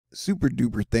super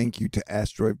duper thank you to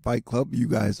Asteroid Fight Club. You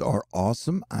guys are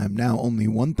awesome. I'm now only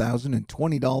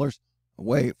 $1,020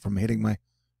 away from hitting my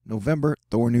November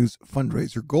THORnews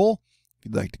fundraiser goal. If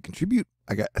you'd like to contribute,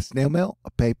 I got a snail mail,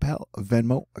 a PayPal, a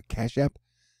Venmo, a CashApp,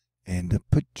 and a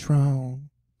Patron.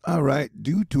 All right,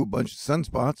 due to a bunch of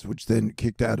sunspots, which then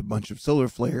kicked out a bunch of solar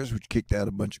flares, which kicked out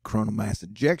a bunch of coronal mass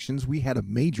ejections, we had a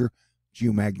major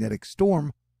geomagnetic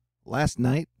storm last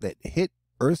night that hit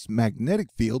Earth's magnetic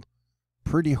field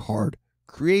pretty hard,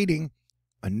 creating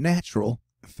a natural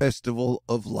festival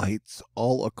of lights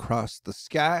all across the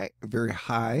sky, very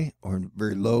high or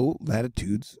very low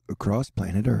latitudes across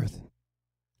planet Earth.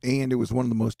 And it was one of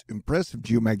the most impressive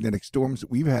geomagnetic storms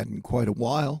that we've had in quite a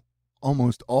while.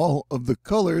 Almost all of the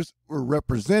colors were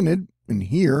represented, and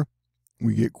here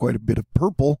we get quite a bit of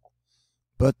purple,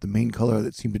 but the main color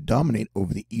that seemed to dominate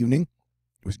over the evening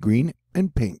was green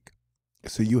and pink.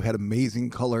 So you had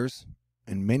amazing colors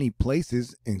in many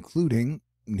places, including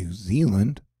New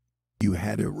Zealand. You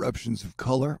had eruptions of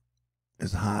color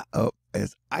as high up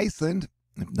as Iceland,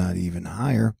 if not even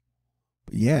higher.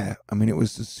 But yeah, I mean, it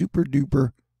was a super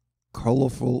duper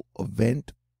colorful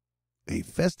event, a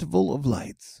festival of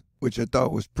lights, which I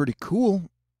thought was pretty cool.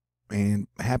 And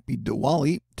happy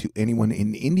Diwali to anyone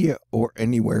in India or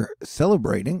anywhere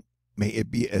celebrating. May it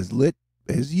be as lit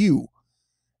as you.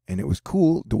 And it was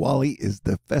cool. Diwali is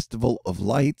the festival of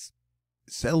lights,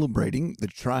 celebrating the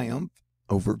triumph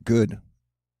over good,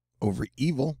 over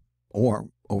evil, or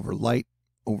over light,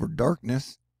 over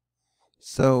darkness.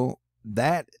 So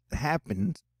that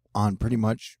happened on pretty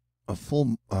much a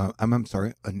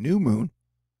a new moon,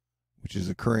 which is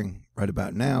occurring right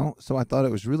about now. So I thought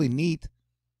it was really neat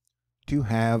to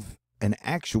have an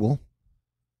actual,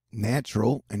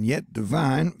 natural, and yet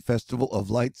divine festival of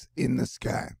lights in the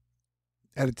sky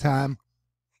at a time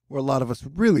where a lot of us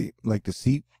would really like to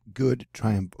see good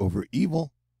triumph over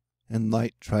evil and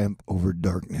light triumph over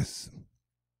darkness.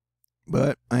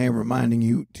 But I am reminding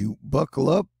you to buckle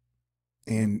up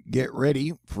and get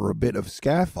ready for a bit of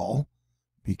skyfall,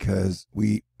 because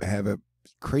we have a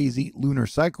crazy lunar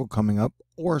cycle coming up,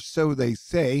 or so they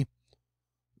say.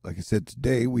 Like I said,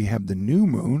 today we have the new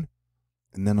moon,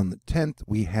 and then on the 10th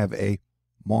we have a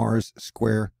Mars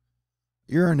square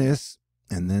Uranus,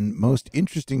 and then most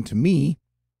interesting to me,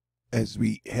 as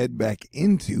we head back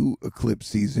into eclipse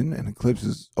season, and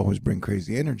eclipses always bring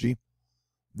crazy energy,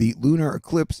 the lunar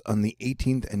eclipse on the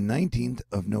 18th and 19th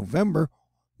of November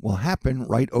will happen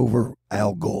right over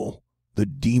Algol, the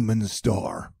demon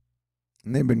star.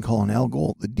 And they've been calling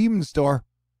Algol the demon star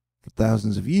for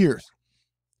thousands of years.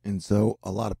 And so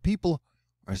a lot of people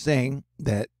are saying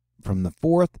that from the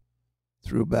 4th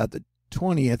through about the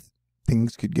 20th,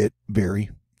 things could get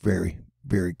very, very,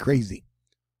 very crazy.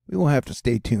 We will have to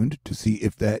stay tuned to see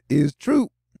if that is true.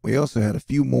 We also had a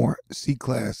few more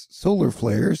C-class solar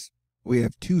flares. We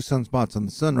have 2 sunspots on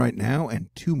the sun right now and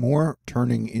 2 more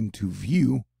turning into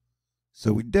view.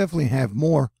 So we definitely have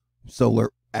more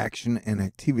solar action and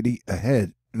activity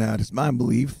ahead. Now, it is my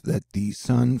belief that the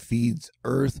sun feeds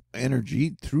Earth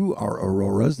energy through our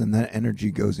auroras, and that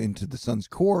energy goes into the sun's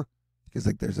core, because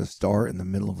like there's a star in the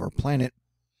middle of our planet.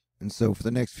 And so for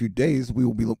the next few days, we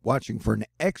will be watching for an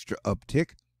extra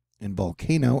uptick in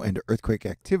volcano and earthquake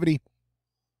activity.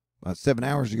 About 7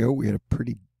 hours ago, we had a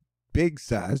pretty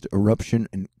big-sized eruption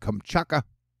in Kamchatka,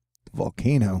 the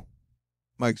volcano.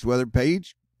 Mike's weather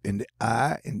page, and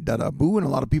I and Dada-Boo and a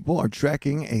lot of people are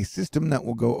tracking a system that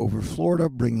will go over Florida,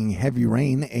 bringing heavy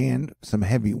rain and some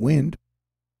heavy wind.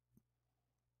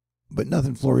 But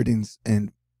nothing Floridians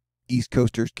and East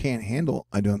Coasters can't handle,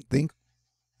 I don't think.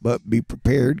 But be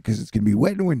prepared, because it's going to be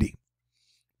wet and windy.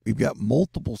 We've got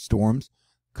multiple storms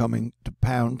coming to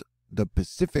pound the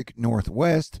Pacific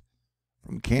Northwest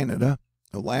from Canada,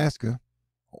 Alaska,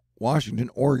 Washington,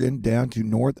 Oregon, down to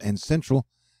North and Central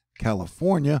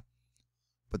California.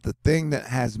 But the thing that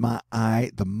has my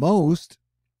eye the most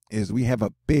is we have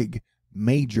a big,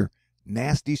 major,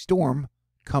 nasty storm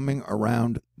coming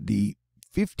around the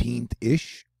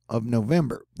 15th-ish of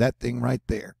November. That thing right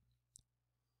there.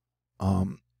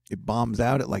 It bombs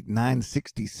out at like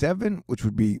 967, which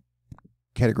would be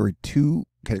Category 2,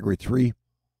 Category 3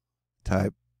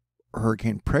 type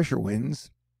hurricane pressure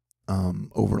winds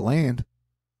over land.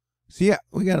 So yeah,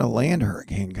 we got a land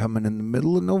hurricane coming in the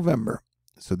middle of November.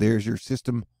 So there's your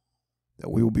system that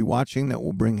we will be watching that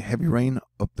will bring heavy rain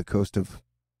up the coast of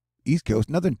East Coast.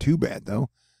 Nothing too bad, though.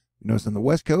 You notice on the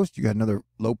West Coast, you got another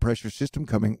low-pressure system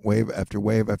coming wave after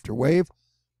wave after wave.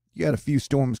 You got a few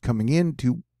storms coming in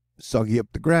to soggy up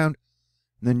the ground.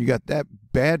 And then you got that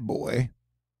bad boy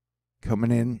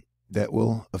coming in that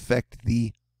will affect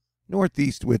the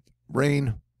Northeast with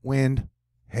rain, wind,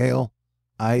 hail,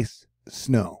 ice,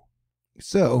 snow.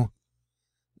 So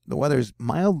the weather's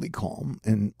mildly calm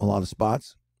in a lot of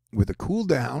spots with a cool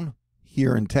down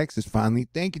here in Texas finally.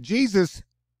 Thank you, Jesus.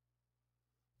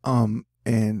 But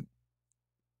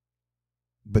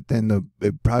then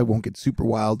it probably won't get super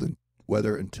wild in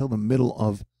weather until the middle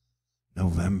of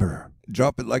November.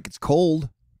 Drop it like it's cold,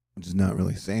 which is not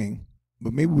really saying,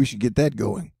 but maybe we should get that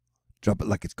going. Drop it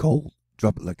like it's cold.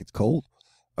 Drop it like it's cold.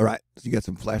 All right, so you got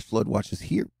some flash flood watches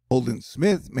here. Holden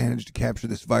Smith managed to capture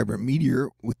this vibrant meteor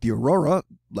with the Aurora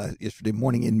yesterday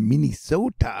morning in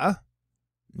Minnesota.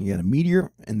 You got a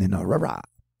meteor and then Aurora.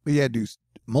 But yeah, dude,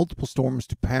 multiple storms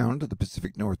to pound the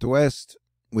Pacific Northwest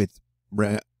with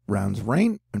rounds of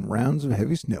rain and rounds of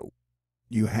heavy snow.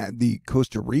 You had the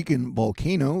Costa Rican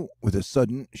volcano with a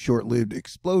sudden, short-lived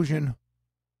explosion.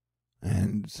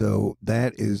 And so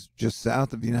that is just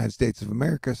south of the United States of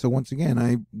America. So once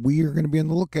again, we are going to be on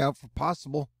the lookout for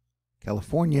possible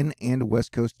Californian and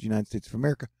West Coast United States of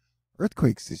America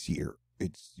earthquakes this year.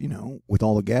 It's, with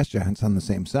all the gas giants on the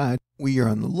same side, we are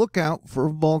on the lookout for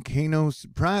volcano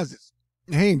surprises.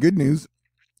 Hey, good news.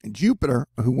 Jupiter,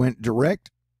 who went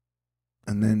direct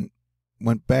and then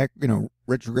went back,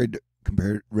 retrograde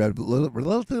compared relatively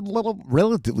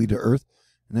to Earth,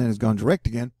 and then has gone direct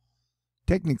again,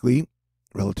 technically,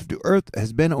 relative to Earth,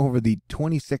 has been over the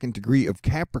 22nd degree of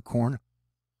Capricorn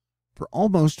for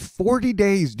almost 40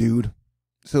 days, dude.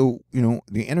 So,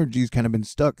 the energy's kind of been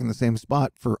stuck in the same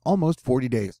spot for almost 40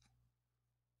 days.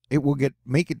 It will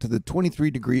make it to the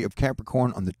 23 degree of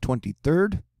Capricorn on the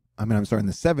 23rd. On the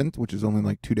 7th, which is only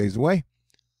like 2 days away.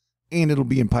 And it'll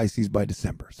be in Pisces by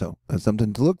December. So that's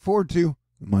something to look forward to,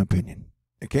 in my opinion.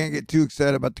 I can't get too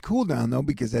excited about the cool down, though,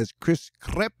 because as Chris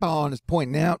Crepon is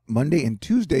pointing out, Monday and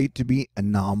Tuesday to be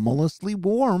anomalously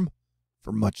warm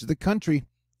for much of the country,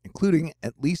 including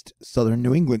at least southern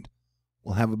New England.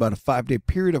 We'll have about a 5-day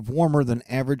period of warmer than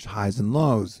average highs and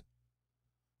lows.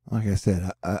 Like I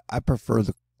said, I prefer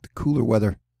the cooler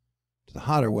weather to the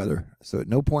hotter weather. So at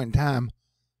no point in time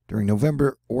during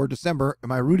November or December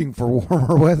am I rooting for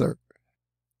warmer weather.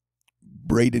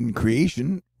 Braden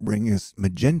Creation bring us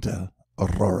Magenta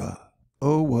Aurora.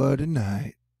 Oh, what a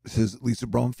night, says Lisa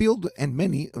Bromfield and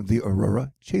many of the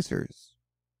Aurora chasers.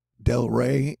 Del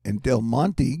Rey and Del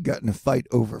Monte got in a fight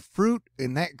over fruit,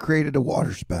 and that created a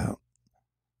water spout.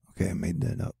 Okay, I made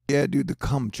that up. Yeah, dude, the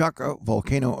Kamchatka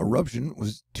volcano eruption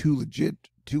was too legit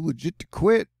to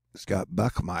quit. Scott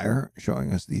Bachmeyer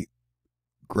showing us the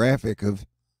graphic of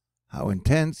how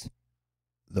intense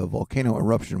the volcano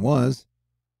eruption was.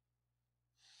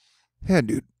 Yeah,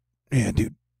 dude.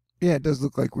 Yeah, it does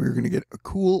look like we're going to get a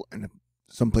cool and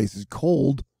some places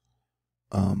cold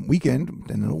weekend,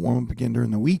 then it'll warm up again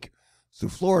during the week. So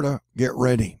Florida, get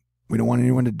ready. We don't want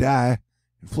anyone to die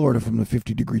in Florida from the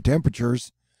 50-degree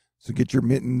temperatures. So get your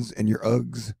mittens and your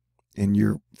Uggs and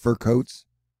your fur coats,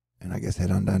 and I guess head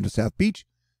on down to South Beach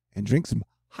and drink some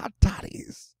hot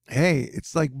toddies. Hey,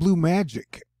 it's like blue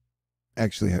magic.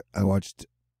 Actually, I watched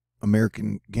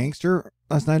American Gangster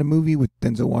last night, a movie with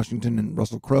Denzel Washington and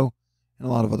Russell Crowe and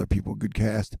a lot of other people. Good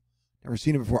cast. Never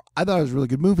seen it before. I thought it was a really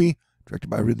good movie, directed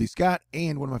by Ridley Scott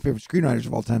and one of my favorite screenwriters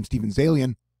of all time, Steven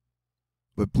Zalian.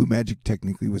 But blue magic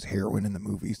technically was heroin in the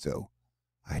movie, so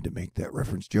I had to make that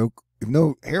reference joke. Even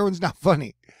though heroin's not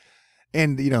funny.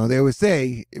 And, they always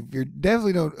say, if you're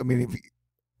definitely if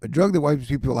a drug that wipes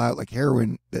people out like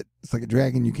heroin, that it's like a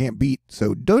dragon you can't beat.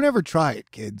 So don't ever try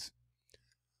it, kids.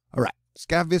 All right,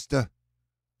 Sky Vista.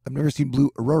 I've never seen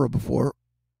blue aurora before,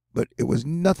 but it was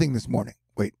nothing this morning.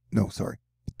 Wait, no, sorry.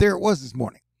 But there it was this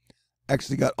morning.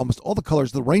 Actually got almost all the colors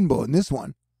of the rainbow in this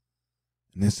one.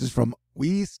 And this is from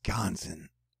Wisconsin,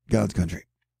 God's country.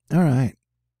 All right.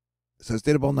 So I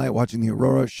stayed up all night watching the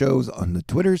Aurora shows on the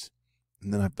Twitters,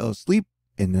 and then I fell asleep,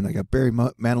 and then I got Barry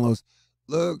Manilow's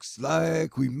 "Looks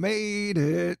Like We Made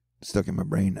It" stuck in my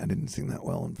brain. I didn't sing that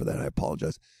well, and for that I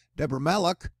apologize. Deborah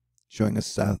Malloch, showing us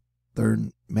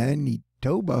southern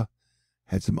Manitoba,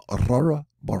 had some Aurora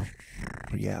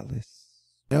Borealis.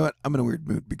 You know what? I'm in a weird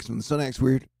mood, because when the sun acts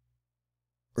weird,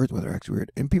 Earth weather acts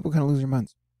weird, and people kind of lose their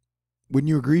minds. Wouldn't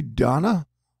you agree, Donna?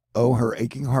 Oh, her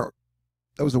aching heart.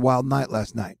 That was a wild night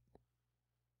last night.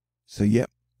 So, yep.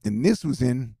 And this was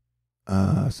in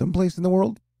someplace in the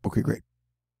world? Okay, great.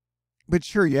 But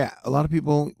sure, yeah, a lot of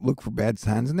people look for bad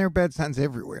signs, and there are bad signs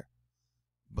everywhere.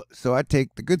 So I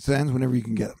take the good signs whenever you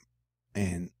can get them.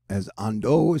 And as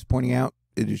Ando is pointing out,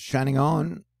 it is shining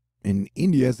on in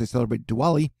India as they celebrate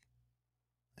Diwali.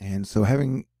 And so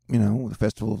having, the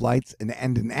Festival of Lights and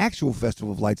an actual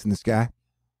Festival of Lights in the sky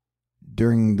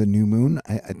during the new moon,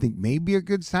 I think may be a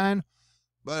good sign.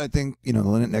 But I think,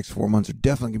 the next 4 months are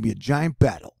definitely going to be a giant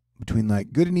battle between,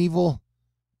 good and evil,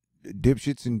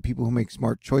 dipshits and people who make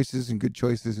smart choices and good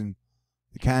choices and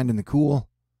the kind and the cool.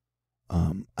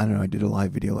 I don't know. I did a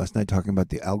live video last night talking about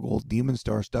the algal demon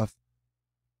star stuff.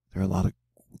 There are a lot of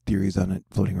theories on it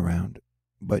floating around,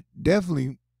 but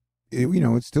definitely,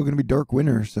 it's still going to be dark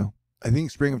winter. So I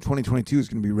think spring of 2022 is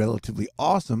going to be relatively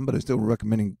awesome, but I'm still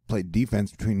recommending play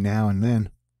defense between now and then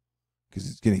because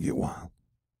it's going to get wild.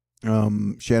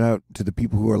 Shout out to the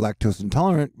people who are lactose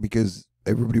intolerant because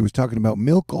everybody was talking about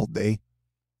milk all day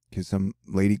because some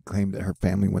lady claimed that her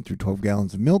family went through 12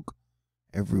 gallons of milk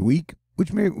every week,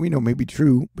 which may be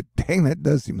true, but dang, that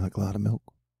does seem like a lot of milk.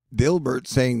 Dilbert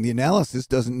saying the analysis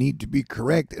doesn't need to be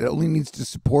correct. It only needs to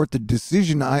support the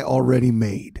decision I already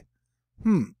made.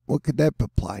 What could that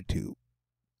apply to?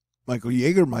 Michael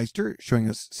Jägermeister showing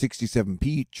us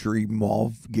 67p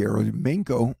Churyumov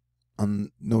Gerasimenko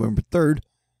on November 3rd.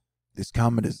 This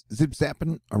comet is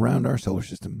zip-zapping around our solar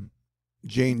system.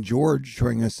 Jane George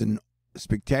showing us an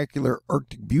spectacular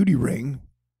Arctic beauty ring.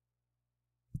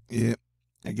 Yeah,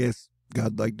 I guess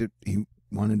God liked it. He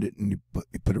wanted it and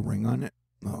he put a ring on it.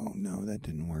 Oh, no, that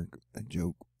didn't work. A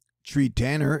joke. Tree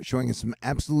Tanner showing us some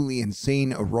absolutely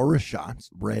insane aurora shots.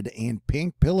 Red and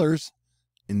pink pillars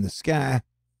in the sky.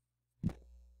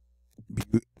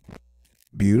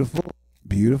 Beautiful.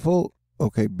 Beautiful.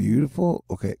 Okay, beautiful.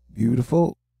 Okay,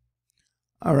 beautiful.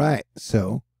 All right,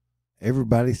 so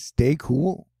everybody stay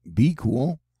cool, be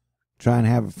cool, try and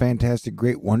have a fantastic,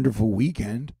 great, wonderful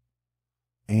weekend,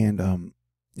 and,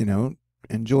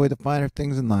 enjoy the finer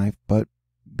things in life, but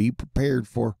be prepared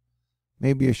for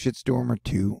maybe a shitstorm or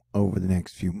two over the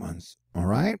next few months, all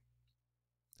right?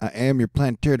 I am your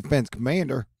Planetary Defense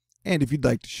Commander, and if you'd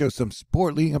like to show some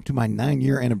support leading up to my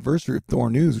 9-year anniversary of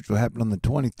THORnews, which will happen on the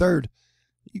 23rd,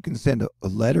 you can send a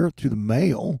letter through the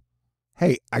mail.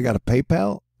 Hey, I got a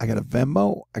PayPal, I got a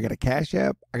Venmo, I got a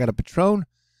CashApp, I got a Patron,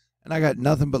 and I got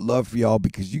nothing but love for y'all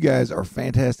because you guys are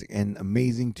fantastic and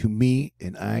amazing to me,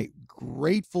 and I'm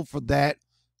grateful for that.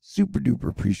 Super duper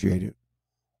appreciate it.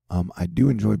 I do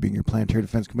enjoy being your Planetary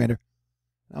Defense Commander.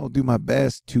 I will do my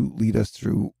best to lead us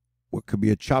through what could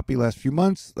be a choppy last few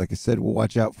months. Like I said, we'll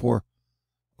watch out for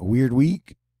a weird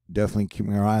week. Definitely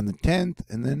keeping our eye on the 10th,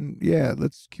 and then, yeah,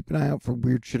 let's keep an eye out for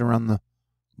weird shit around the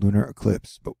lunar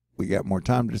eclipse, but we got more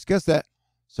time to discuss that,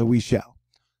 so we shall.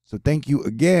 So thank you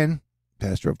again,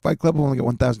 Pastor of Fight Club. I've only got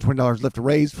 $1,020 left to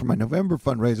raise for my November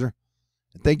fundraiser.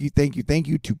 And thank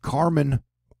you to Carmen,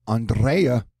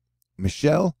 Andrea,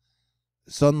 Michelle,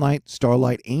 Sunlight,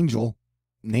 Starlight, Angel,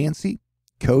 Nancy,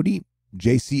 Cody,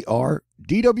 JCR,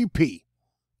 DWP,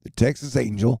 the Texas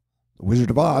Angel, the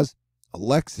Wizard of Oz,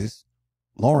 Alexis,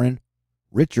 Lauren,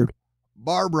 Richard,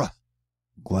 Barbara,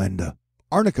 Glenda,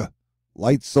 Arnica,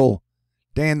 Light Soul,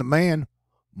 Dan the Man,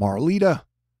 Marlita,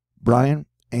 Brian,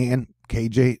 Ann,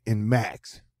 KJ, and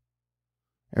Max.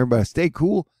 Everybody stay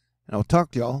cool, and I'll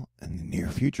talk to y'all in the near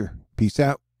future. Peace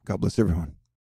out. God bless everyone.